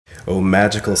Oh,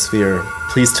 magical sphere.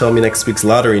 Please tell me next week's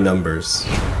lottery numbers.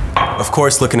 Of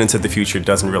course, looking into the future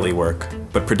doesn't really work,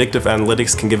 but predictive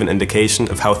analytics can give an indication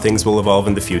of how things will evolve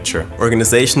in the future.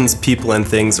 Organizations, people, and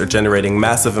things are generating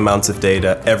massive amounts of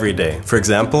data every day. For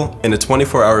example, in a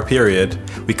 24-hour period,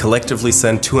 we collectively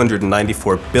send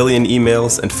 294 billion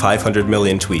emails and 500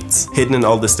 million tweets. Hidden in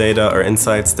all this data are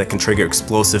insights that can trigger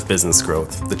explosive business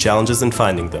growth. The challenge is in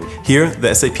finding them. Here,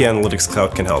 the SAP Analytics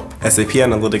Cloud can help. SAP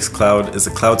Analytics Cloud is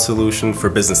a cloud solution for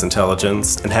business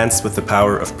intelligence, enhanced with the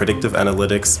power of predictive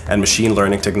analytics and machine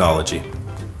learning technology.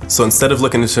 So instead of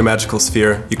looking into a magical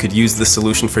sphere, you could use this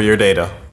solution for your data.